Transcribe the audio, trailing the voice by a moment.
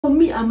For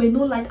me, I'm a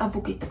no light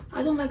advocate.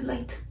 I don't like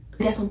light.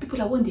 There are some people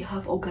that when they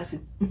have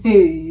orgasm,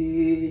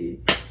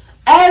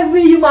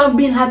 every human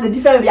being has a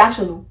different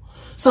reaction.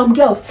 Some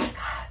girls,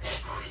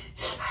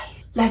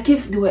 like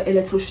if they were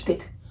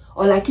electrocuted,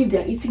 or like if they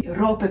are eating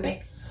raw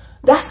pepper.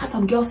 That's how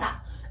some girls are.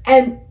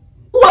 And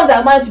who wants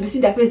their man to be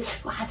seeing their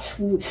face? They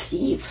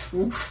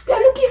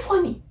are looking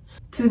funny.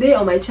 Today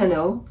on my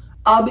channel,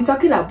 I'll be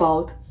talking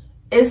about,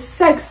 is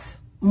sex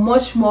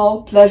much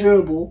more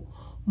pleasurable,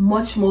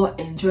 much more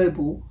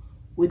enjoyable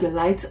with the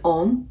lights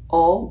on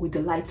or with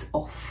the lights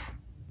off?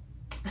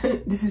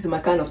 This is my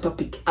kind of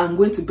topic. I'm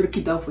going to break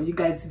it down for you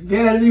guys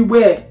very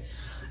well.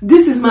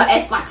 This is my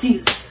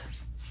expertise.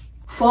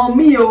 For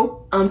me,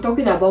 I'm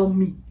talking about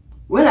me.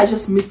 When I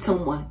just meet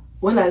someone,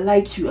 when I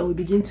like you and we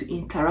begin to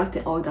interact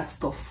and all that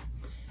stuff,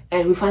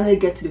 and we finally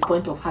get to the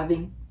point of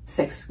having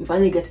sex, we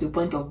finally get to the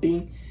point of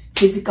being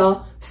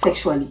physical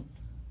sexually,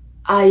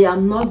 I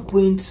am not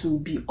going to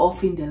be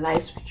offing the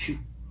lights with you.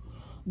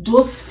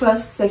 Those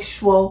first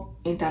sexual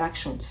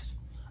interactions,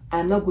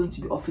 I'm not going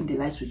to be offering the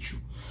lights with you.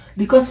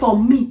 Because for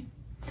me,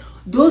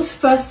 those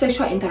first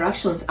sexual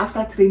interactions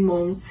after 3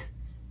 months,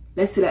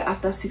 let's say like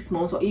after 6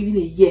 months or even a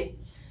year,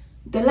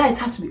 the lights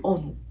have to be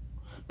on.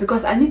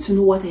 Because I need to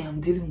know what I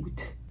am dealing with.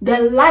 The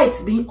light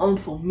being on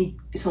for me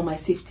is for my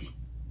safety.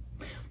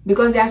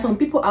 Because there are some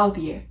people out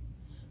there,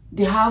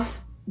 they have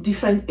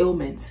different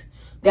ailments.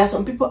 There are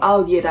some people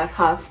out there that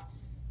have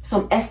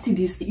some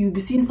STDs. You'll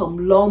be seeing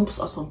some lumps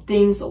or some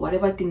things or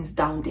whatever things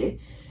down there.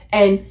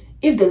 And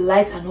if the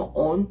lights are not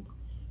on,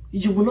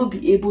 you will not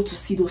be able to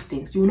see those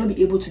things. You will not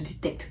be able to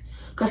detect.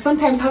 Because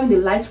sometimes having the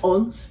lights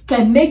on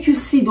can make you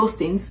see those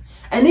things.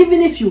 And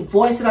even if you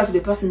voice it out to the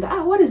person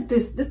that, what is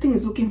this? This thing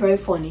is looking very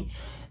funny.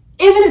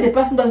 Even if the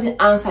person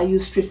doesn't answer you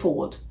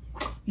straightforward,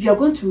 you are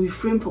going to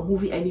refrain from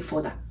moving any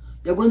further.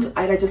 You're going to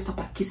either just stop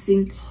at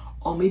kissing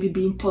or maybe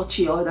being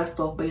touchy or all that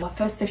stuff. But your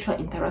first sexual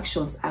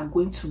interactions are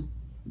going to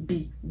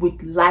be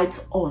with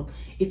lights on.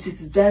 It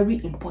is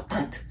very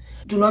important.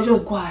 Do not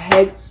just go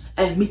ahead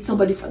and meet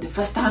somebody for the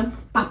first time,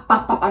 pop,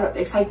 pop, pop, out of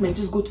excitement,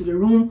 just go to the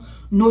room,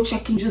 no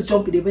checking, just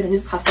jump in the bed and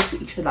just have sex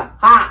with each other.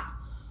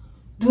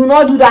 Do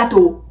not do that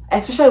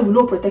especially with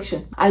no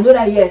protection. I know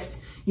that yes,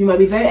 you might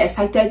be very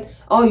excited,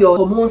 all your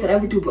hormones and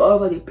everything will be all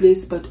over the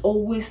place, but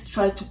always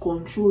try to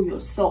control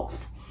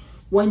yourself.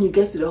 When you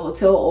get to the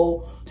hotel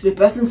or to the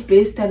person's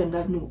place, tell them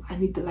that no, I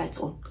need the lights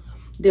on.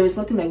 There is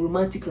nothing like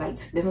romantic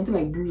lights. There's nothing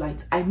like blue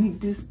lights. I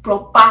need this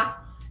proper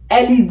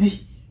LED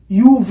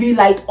UV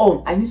light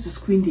on. I need to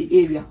screen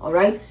the area, all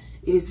right?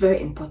 It is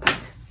very important.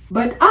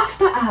 But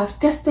after I have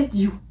tested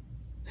you,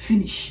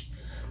 finish.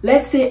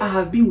 Let's say I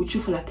have been with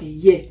you for like a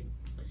year,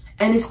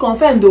 and it's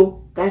confirmed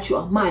though that you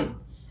are mine,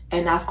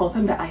 and I've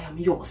confirmed that I am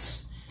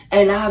yours,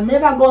 and I have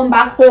never gone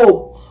back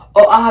home,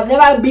 or I have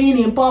never been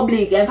in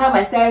public and found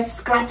myself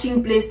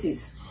scratching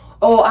places,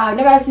 or I have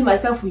never seen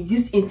myself with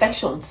yeast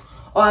infections,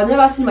 or I've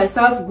never seen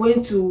myself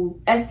going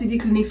to STD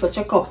clinics for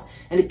checkups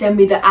and they tell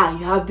me that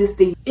you have this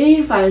thing.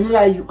 If I know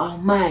that you are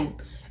mine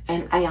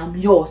and I am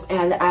yours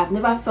and I have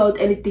never felt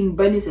anything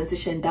burning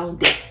sensation down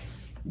there,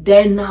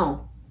 then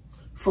now,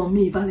 for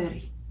me,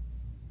 Valerie,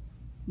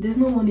 there's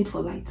no more need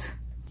for light.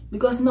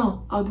 Because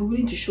now, I'll be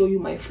willing to show you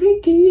my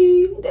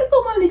freaky. There's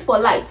no more need for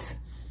light.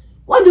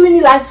 What do we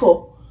need lights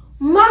for?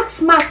 Max.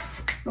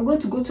 We're going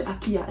to go to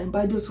IKEA and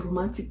buy those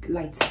romantic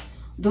lights.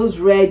 Those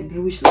red,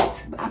 bluish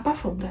lights. But apart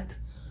from that,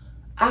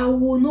 I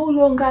will no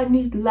longer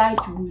need light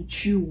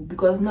with you.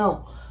 Because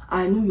now,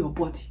 I know your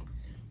body.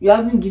 You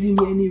haven't given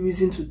me any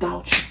reason to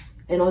doubt you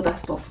and all that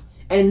stuff.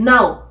 And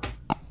now,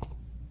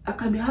 I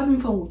can be having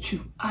fun with you.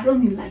 I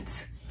don't need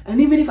lights.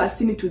 And even if I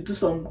still need to do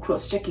some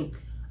cross-checking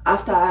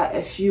after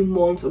a few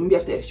months or maybe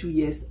after a few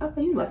years, I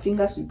can use my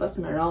fingers to be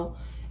passing around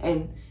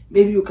and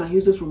maybe you can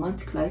use those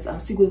romantic lights. I'm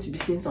still going to be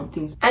seeing some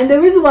things. And the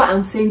reason why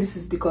I'm saying this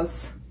is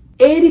because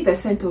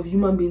 80% of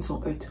human beings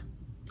on earth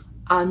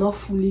are not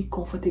fully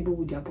comfortable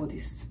with their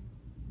bodies.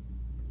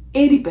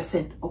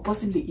 80% or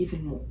possibly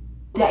even more.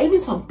 There are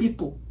even some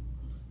people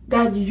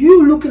that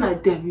you looking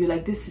at them, you're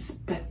like, this is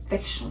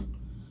perfection.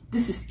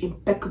 This is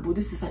impeccable.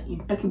 This is an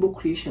impeccable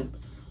creation.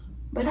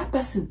 But that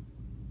person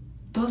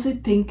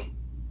doesn't think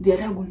they are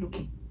that good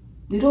looking.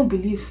 They don't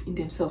believe in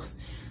themselves.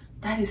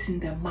 That is in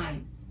their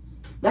mind.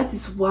 That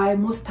is why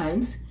most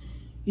times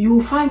you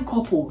will find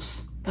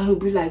couples that will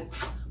be like,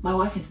 my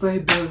wife is very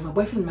boring,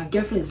 my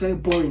girlfriend is very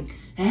boring.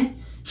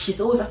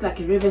 She's always acting like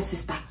a raven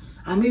sister.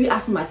 I'm maybe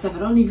asking myself, I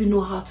don't even know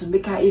how to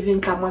make her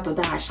even come out of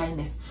that her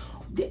shyness.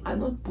 They are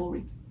not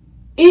boring.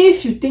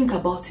 If you think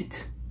about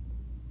it,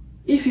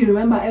 if you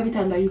remember every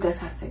time that you guys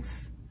had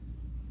sex,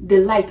 the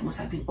light must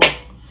have been on.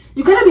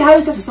 You cannot be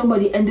having sex with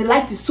somebody and the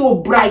light is so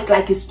bright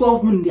like it's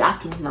 12 noon in the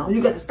afternoon now.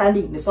 You guys are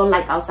standing in the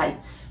sunlight outside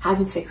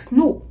having sex.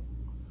 No.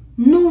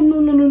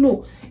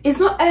 It's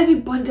not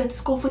everybody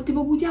that's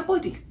comfortable with their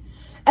body.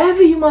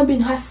 Every human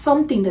being has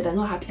something that they're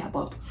not happy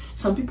about.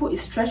 Some people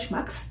it's stretch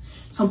marks.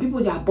 Some people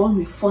they are born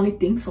with funny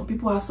things. Some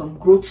people have some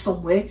growth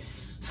somewhere.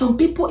 Some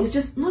people it's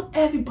just not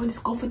everybody's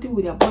comfortable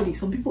with their body.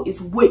 Some people it's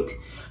weight.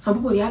 Some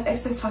people they have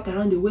excess fat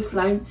around the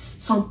waistline.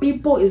 Some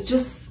people it's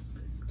just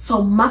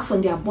some marks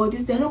on their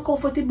bodies, they're not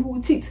comfortable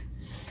with it.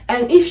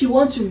 And if you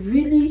want to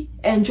really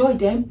enjoy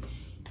them,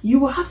 you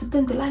will have to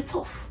turn the lights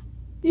off.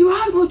 You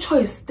have no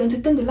choice than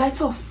to turn the lights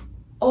off,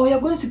 or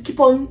you're going to keep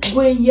on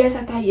going years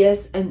after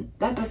years, and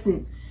that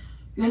person,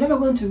 you're never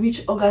going to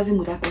reach orgasm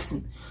with that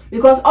person,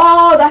 because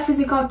all that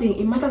physical thing,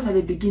 it matters at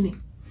the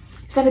beginning.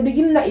 It's at the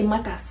beginning that it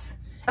matters.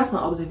 That's my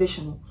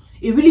observation.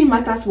 It really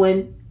matters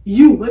when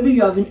maybe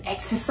you have been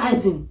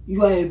exercising,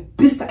 you are a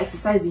beast at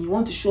exercising, you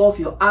want to show off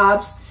your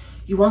abs,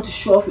 you want to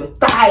show off your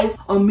thighs,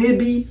 or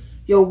maybe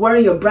you're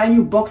wearing your brand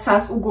new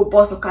boxers, Hugo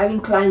Boss or Calvin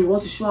Klein, you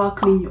want to show how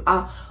clean you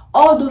are.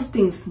 All those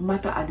things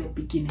matter at the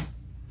beginning.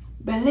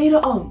 But later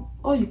on,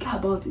 all you care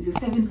about is the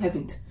 7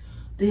 heavens.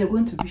 Then you're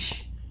going to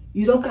wish.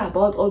 You don't care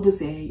about all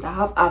those, I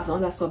have abs and all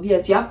that stuff.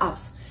 Yes, you have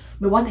abs.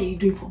 But what are you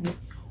doing for me?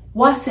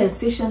 What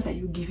sensations are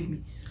you giving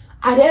me?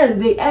 At the end of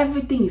the day,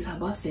 everything is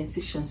about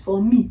sensations.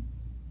 For me,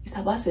 it's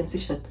about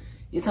sensation.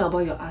 It's not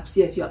about your abs.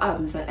 Yes, your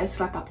abs is an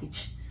extra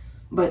package.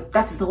 But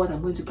that is not what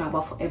I'm going to care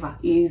about forever.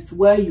 It's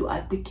where you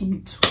are taking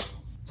me to.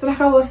 So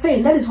like I was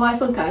saying, that is why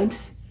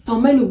sometimes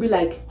some men will be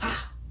like,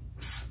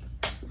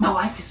 my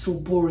wife is so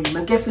boring,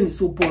 my girlfriend is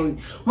so boring.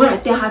 When I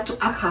tell her to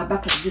act her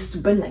back like this, to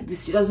bend like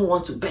this, she doesn't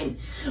want to bend.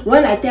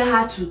 When I tell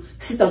her to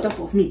sit on top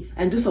of me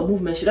and do some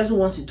movement, she doesn't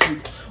want to do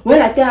it.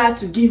 When I tell her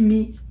to give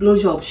me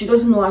blowjob, she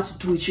doesn't know how to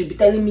do it. She'll be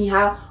telling me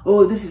how,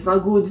 oh, this is not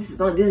good, this is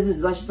not this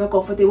is not, she's not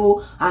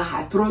comfortable,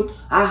 her throat,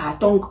 her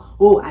tongue,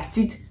 her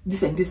teeth,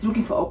 this and this,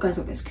 looking for all kinds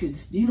of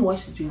excuses. Do you know why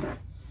she's doing that?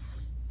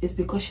 It's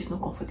because she's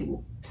not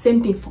comfortable.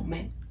 Same thing for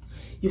men.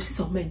 You see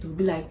some men, they'll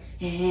be like,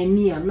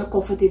 me, I'm not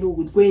comfortable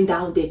with going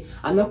down there.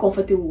 I'm not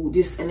comfortable with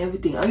this and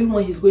everything. And even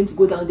when he's going to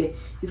go down there,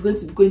 he's going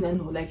to be going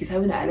down, like he's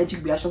having an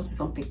allergic reaction to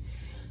something.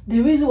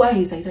 The reason why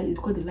he's like that is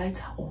because the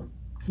lights are on.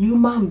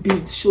 Human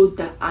beings show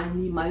that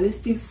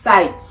animalistic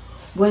side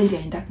when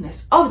they're in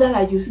darkness. After that,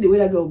 like, you see the way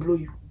that girl will blow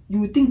you.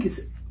 You think it's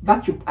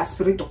vacuum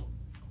aspirator.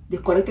 They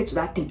connected to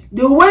that thing.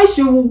 The way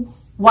she will,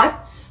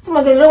 what? Some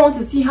of them don't want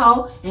to see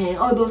how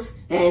all those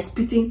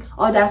spitting,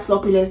 all that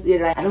sloppiness.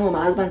 They're like, I don't want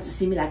my husband to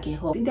see me like a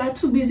hoe. They are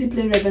too busy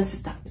playing Reverend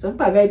Sister. Some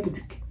people are very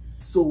boutique.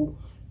 So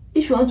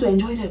if you want to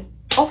enjoy them,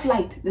 off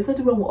light. There's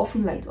nothing wrong with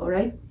offing light,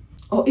 alright?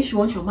 Or if you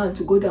want your man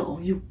to go down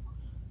on you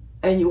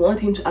and you want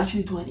him to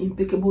actually do an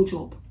impeccable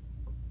job,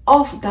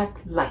 off that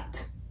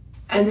light.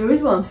 And the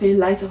reason why I'm saying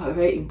lights off are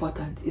very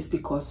important is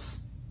because,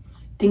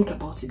 think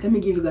about it. Let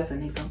me give you guys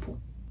an example.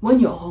 When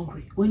you're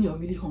hungry, when you're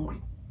really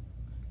hungry,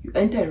 you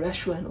enter a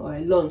restaurant or a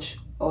lunch,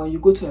 or you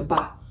go to a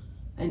bar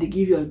and they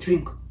give you a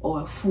drink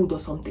or a food or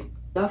something.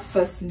 That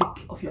first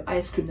lick of your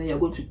ice cream that you're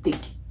going to take,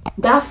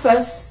 that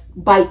first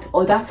bite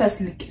or that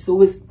first lick is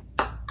always,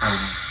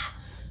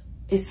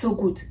 it's so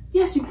good.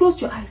 Yes, you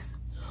closed your eyes.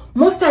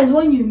 Most times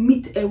when you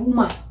meet a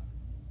woman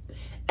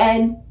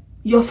and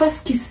your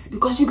first kiss,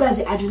 because you guys,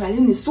 the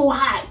adrenaline is so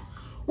high,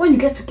 when you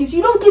get to kiss,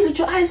 you don't kiss with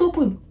your eyes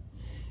open.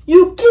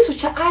 You kiss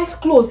with your eyes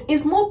closed.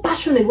 It's more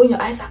passionate when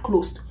your eyes are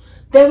closed.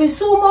 There is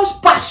so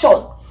much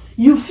passion.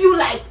 You feel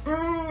like,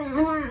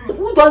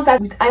 who does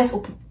that with eyes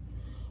open?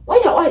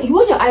 When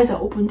your eyes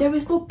are open, there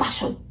is no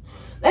passion.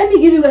 Let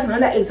me give you guys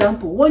another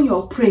example. When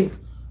you're praying,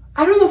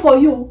 I don't know for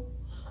you,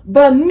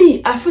 but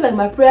me, I feel like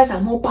my prayers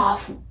are more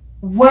powerful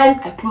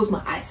when I close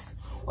my eyes.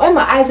 When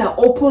my eyes are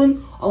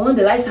open or when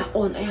the lights are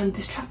on, I am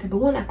distracted. But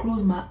when I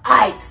close my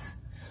eyes,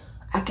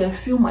 I can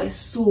feel my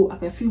soul, I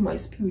can feel my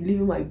spirit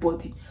leaving my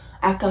body.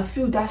 I can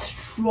feel that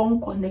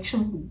strong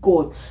connection with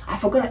God. I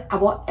forgot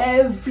about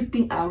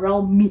everything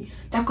around me.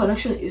 That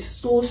connection is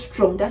so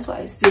strong. That's why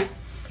I say,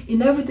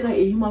 in everything that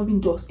a human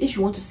being does, if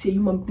you want to see a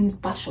human being's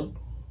passion,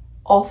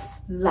 off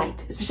light,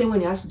 especially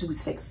when it has to do with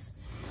sex.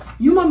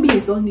 Human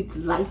beings don't need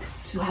light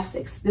to have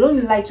sex. They don't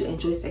need light to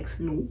enjoy sex.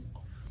 No.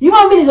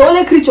 Human being is the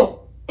only creature.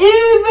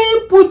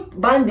 Even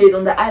put band-aid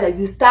on the eye like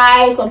this,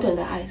 tie something on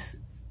the eyes.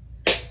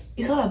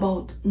 It's all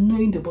about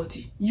knowing the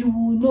body. You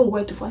will know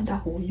where to find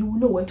that hole. You will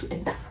know where to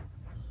enter.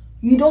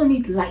 You don't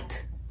need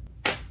light.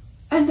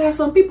 And there are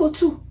some people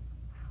too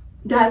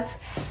that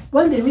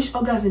when they reach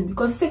orgasm,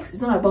 because sex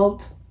is not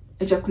about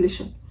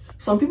ejaculation.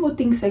 Some people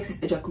think sex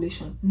is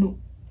ejaculation. No.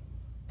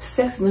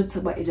 Sex is not just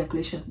about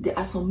ejaculation. There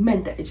are some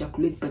men that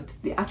ejaculate, but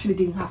they actually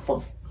didn't have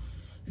fun.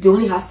 They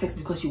only have sex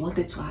because you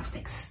wanted to have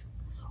sex.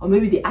 Or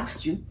maybe they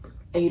asked you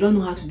and you don't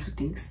know how to do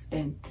things.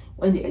 And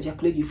when they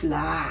ejaculate, you feel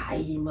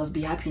like, he must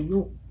be happy.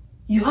 No.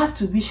 You have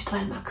to reach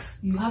climax.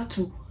 You have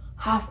to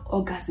have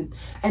orgasm.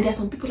 And there are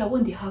some people that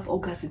when they have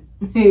orgasm,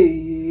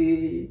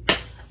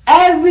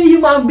 every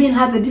human being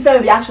has a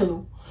different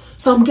reaction.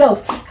 Some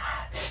girls,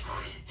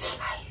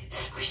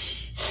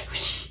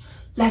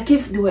 like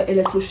if they were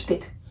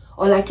electrocuted,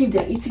 or like if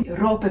they're eating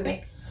raw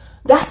pepper.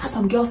 That's how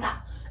some girls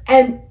are.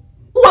 And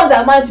who wants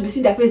that man to be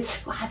seeing their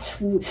face?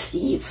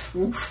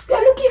 They're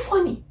looking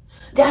funny.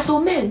 There are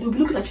some men, they'll be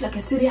looking at you like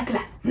a serial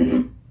killer.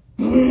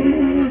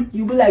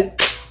 You'll be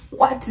like,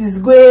 what is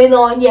going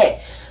on here?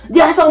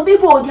 There are some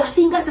people, their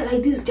fingers are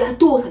like this, their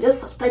toes are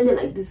just suspended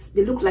like this.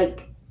 They look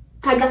like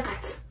tiger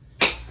cats.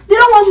 They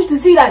don't want you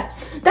to see that.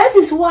 That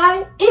is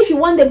why, if you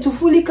want them to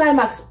fully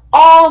climax,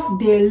 Off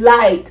the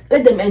light.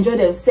 Let them enjoy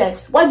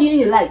themselves. Why do you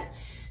need a light?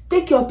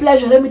 Take your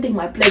pleasure, let me take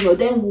my pleasure,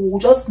 then we'll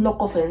just knock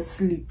off and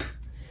sleep.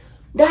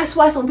 That's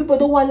why some people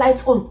don't want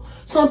lights on.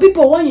 Some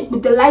people,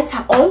 when the lights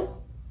are on,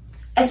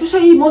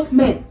 especially most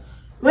men,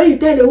 when you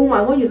tell a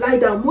woman, when you lie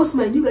down, most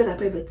men, you guys are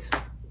perverts.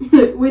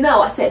 We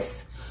know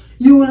ourselves.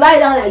 You lie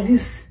down like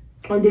this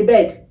on the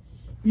bed.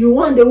 You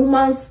want the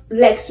woman's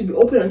legs to be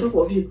open on top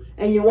of you,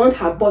 and you want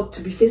her butt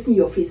to be facing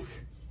your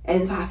face,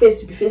 and her face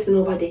to be facing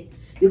over there.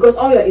 Because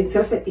all you're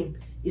interested in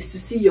is to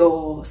see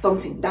your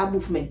something, that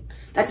movement.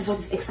 That is what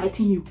is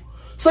exciting you.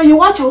 So you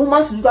want your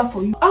woman to do that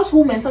for you. As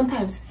women,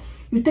 sometimes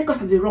you take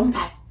us at the wrong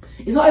time.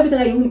 It's not every time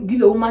that you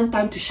give a woman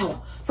time to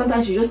shower.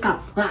 Sometimes you just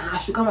come,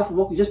 she come back from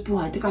work, you just pull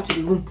her and take her to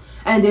the room.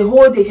 And the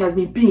whole day she has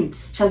been peeing,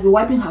 she has been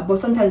wiping her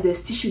butt. Sometimes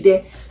there's tissue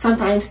there.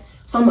 Sometimes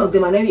some of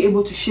them are not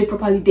able to shave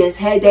properly. There's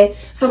hair there.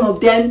 Some of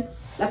them,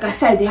 like I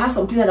said, they have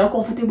something that they're not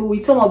comfortable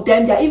with. Some of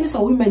them, there are even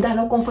some women that are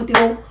not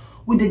comfortable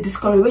with the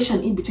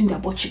discoloration in between their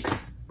butt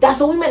cheeks. There are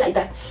some women like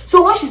that.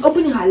 So when she's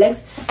opening her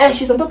legs and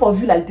she's on top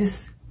of you like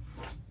this,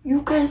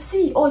 you can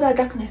see all that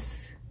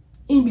darkness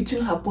in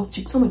between her butt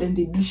cheeks. Some of them,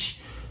 they bleach.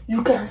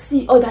 You can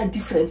see all that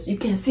difference. You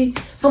can see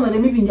some of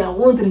them even they are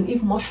wondering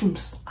if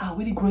mushrooms are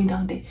really growing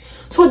down there.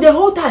 So the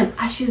whole time,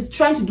 as she's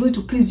trying to do it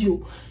to please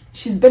you,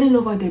 she's bending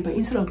over there, but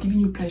instead of giving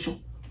you pleasure,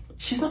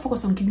 she's not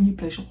focused on giving you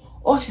pleasure.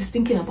 All she's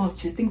thinking about,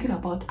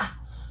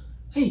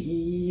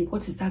 hey,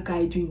 what is that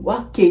guy doing?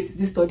 What case is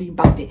he studying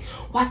back there?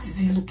 What is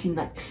he looking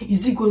at?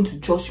 Is he going to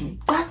judge me?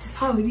 That is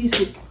how it is.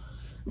 So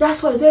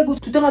that's why it's very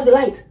good to turn off the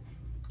light.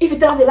 If you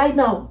turn off the light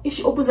now, if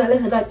she opens her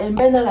legs like that and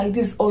bend her like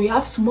this, or you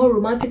have small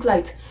romantic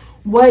light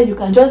where you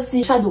can just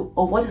see shadow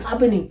of what is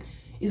happening,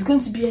 it's going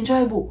to be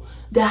enjoyable.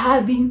 They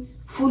have been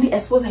fully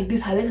exposed like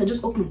this, her legs are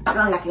just open, back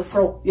down like a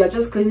frog. You are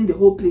just cleaning the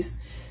whole place.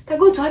 They're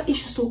going to have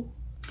issues. So,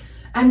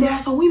 and there are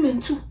some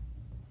women too.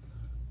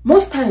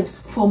 Most times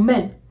for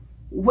men,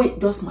 weight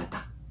does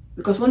matter,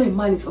 because when a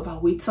man is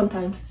overweight,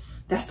 sometimes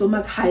their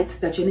stomach hides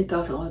their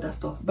genitals and all that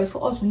stuff. But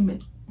for us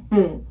women,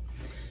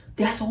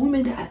 there are some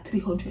women that are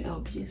 300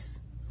 lbs,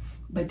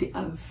 but they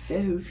are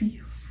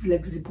very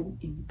flexible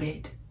in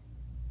bed.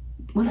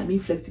 When I mean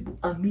flexible,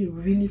 I mean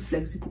really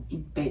flexible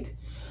in bed.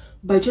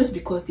 But just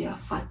because they are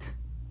fat,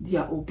 they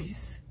are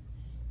obese,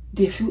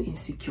 they feel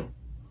insecure.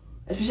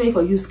 Especially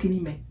for you skinny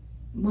men.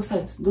 Most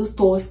times, those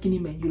tall skinny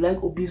men, you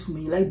like obese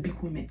women, you like big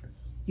women.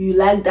 You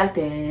like that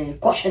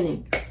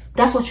cautioning.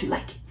 That's what you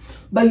like.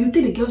 But you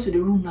take the girl to the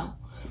room now.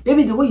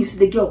 Maybe the way you see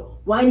the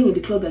girl whining in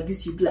the club like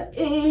this, you'll be like,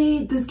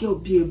 hey, this girl will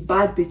be a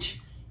bad bitch.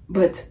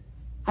 But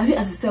I think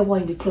as I said,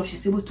 whine in the club,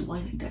 she's able to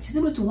whine like that. She's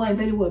able to whine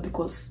very well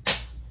because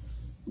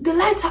the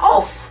lights are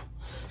off.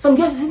 Some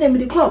girls, you see them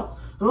in the club.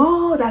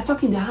 Oh, they're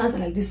talking their hands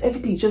like this.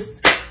 Everything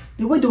just,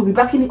 the way they'll be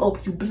backing it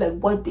up, you'll be like,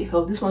 what the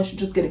hell? This one should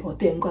just get a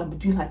hotel and go and be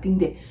doing her thing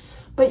there.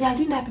 But they are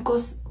doing that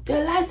because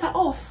the lights are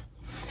off.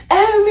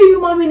 Every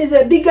human being is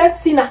a bigger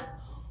sinner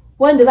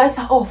when the lights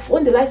are off.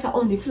 When the lights are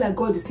on, they feel like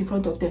God is in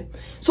front of them.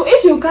 So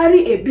if you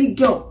carry a big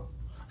girl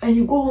and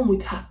you go home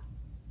with her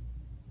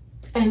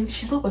and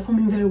she's not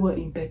performing very well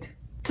in bed,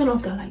 turn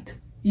off the light.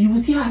 You will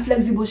see how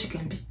flexible she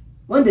can be.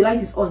 When the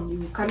light is on,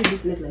 you carry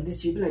this leg like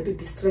this. You'll be like,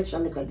 baby, stretch your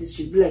leg like this.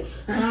 You'll be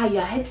like,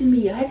 you're hurting me,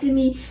 you're hurting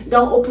me.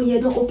 Don't open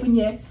here, don't open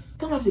here.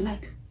 Turn off the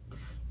light.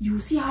 You will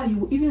see how you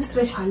will even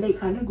stretch her leg.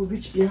 Her leg will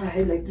reach behind her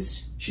head like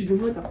this. She'll be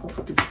more than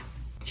comfortable.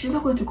 She's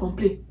not going to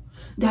complain.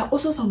 There are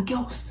also some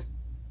girls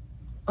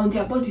on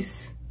their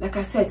bodies, like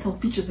I said, some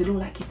features they don't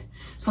like it.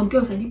 Some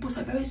girls, their nipples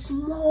are very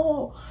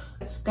small.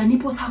 Their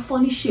nipples have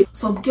funny shape.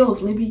 Some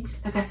girls, maybe,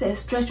 like I said,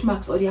 stretch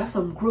marks, or they have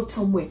some growth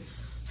somewhere.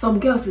 Some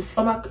girls, the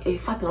stomach,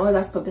 fat and all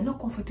that stuff, they're not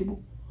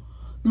comfortable.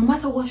 No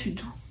matter what you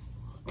do,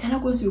 they're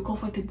not going to be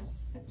comfortable.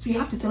 So you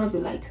have to turn off the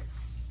light.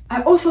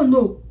 I also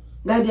know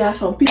that there are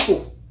some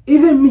people,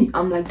 even me,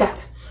 I'm like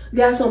that.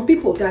 There are some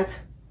people that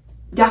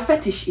their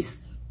fetish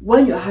is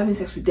when you're having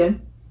sex with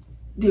them,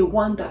 they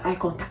want that eye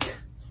contact.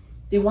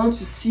 They want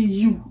to see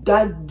you,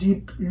 that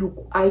deep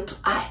look, eye to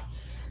eye.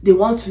 They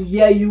want to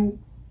hear you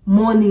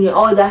moaning and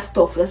all that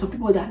stuff. There's some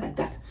people that are like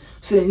that.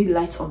 So they need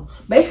lights on.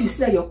 But if you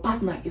see that your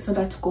partner is not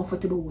that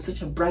comfortable with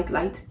such a bright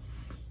light,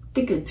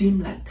 take a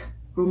dim light,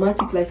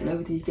 romantic light and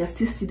everything. You can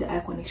still see the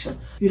eye connection.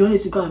 You don't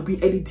need to go and bring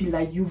LED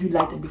light, UV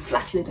light and be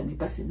flashing it on the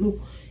person.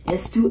 No. And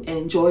still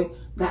enjoy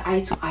the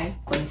eye to eye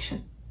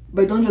connection.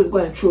 But don't just go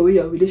and throw away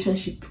your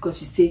relationship because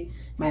you say,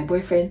 my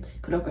boyfriend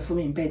cannot perform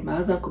in bed, my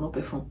husband cannot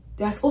perform.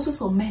 There's also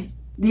some men,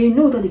 they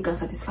know that they can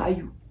satisfy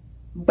you,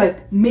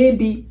 but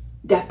maybe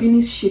their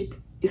penis shape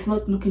is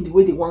not looking the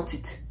way they want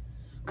it,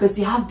 because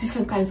they have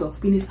different kinds of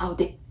penis out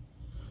there.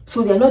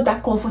 So they're not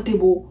that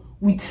comfortable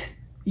with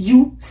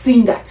you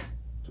seeing that.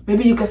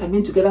 Maybe you guys have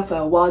been together for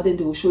a while, then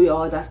they will show you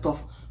all that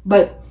stuff.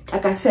 But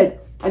like I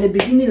said, at the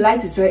beginning,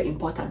 light is very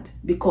important,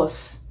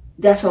 because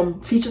there are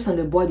some features on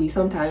the body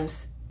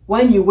sometimes.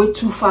 When you wait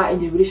too far in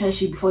the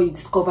relationship before you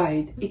discover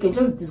it, it can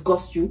just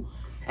disgust you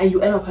and you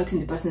end up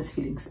hurting the person's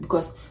feelings,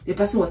 because the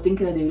person was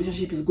thinking that the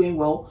relationship is going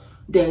well.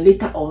 Then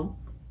later on,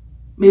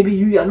 maybe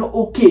you are not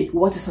okay with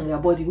what is on their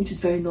body, which is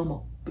very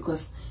normal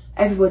because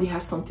everybody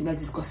has something that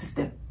disgusts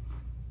them.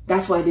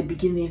 That's why at the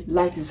beginning,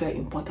 light is very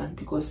important,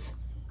 because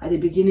at the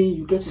beginning,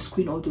 you get to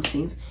screen all those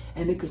things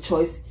and make a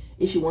choice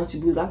if you want to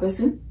be with that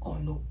person or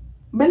no.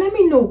 But let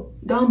me know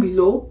down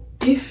below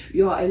if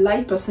you're a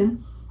light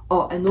person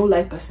or a no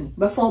light person.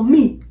 But for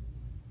me,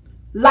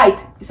 light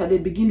is at the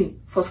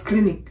beginning for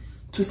screening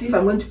to see if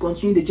I'm going to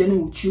continue the journey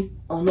with you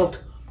or not.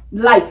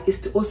 Light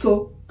is to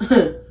also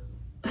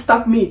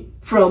stop me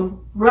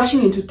from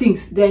rushing into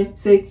things, then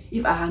say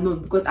if I had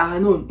known, because I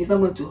had known it's not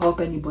going to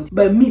help anybody.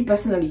 But me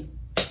personally,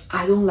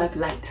 I don't like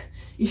light.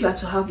 If you have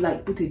to have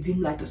light, put a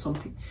dim light or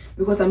something,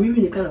 because I'm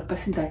even the kind of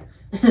person that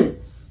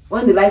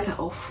when the lights are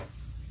off,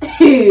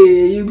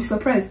 you'll be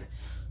surprised.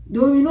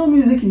 There will be no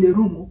music in the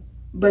room,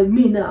 but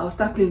me now, I'll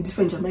start playing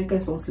different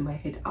Jamaican songs in my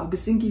head. I'll be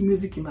singing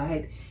music in my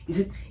head. Is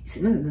it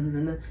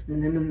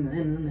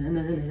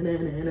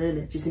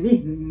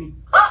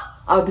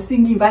I'll be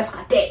singing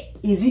Vibes Kate.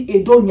 Is it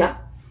Edonia?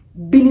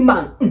 Binny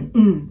Man?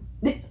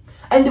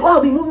 And the way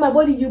I'll be moving my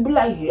body, you'll be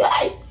like,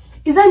 hey,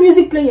 is that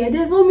music playing?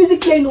 There's no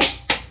music playing, no.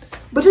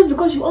 But just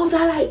because you off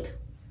that light,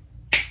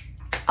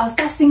 I'll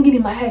start singing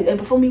in my head and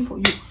performing for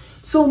you.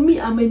 So me,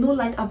 I'm a no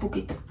light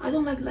advocate. I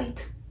don't like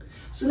light.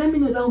 So let me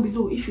know down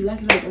below if you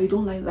like light or you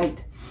don't like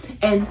light.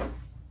 And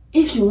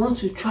if you want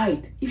to try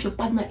it, if your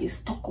partner is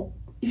stuck up,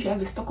 if you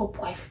have a stuck up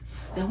wife,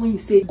 then when you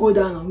say go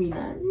down on me,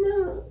 nah,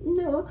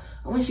 no.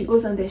 And when she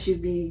goes down there, she'll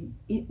be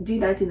doing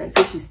that thing like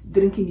say she's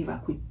drinking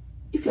Diva Queen.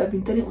 If you have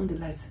been turning on the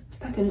lights,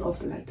 start turning off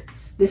the light.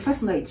 The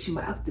first night she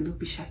might act a little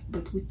bit shy,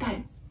 but with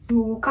time,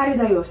 you will carry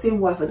that your same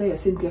wife or that your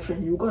same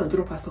girlfriend, you're gonna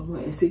drop her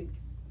somewhere and say,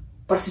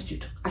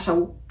 prostitute,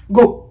 Ashawo,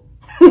 go.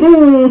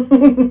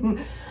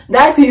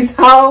 That is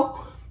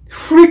how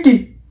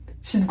freaky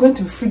she's going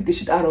to freak the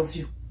shit out of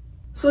you.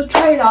 So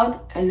try it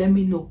out and let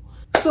me know.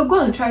 So go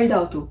and try it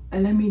out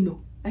and let me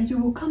know. And you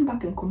will come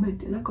back and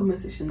comment in that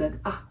comment section that,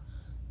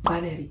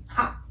 Valerie,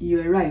 you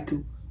were right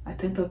too. I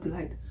turned off the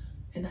light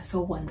and I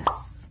saw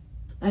wonders.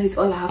 That is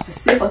all I have to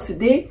say for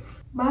today.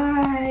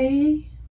 Bye.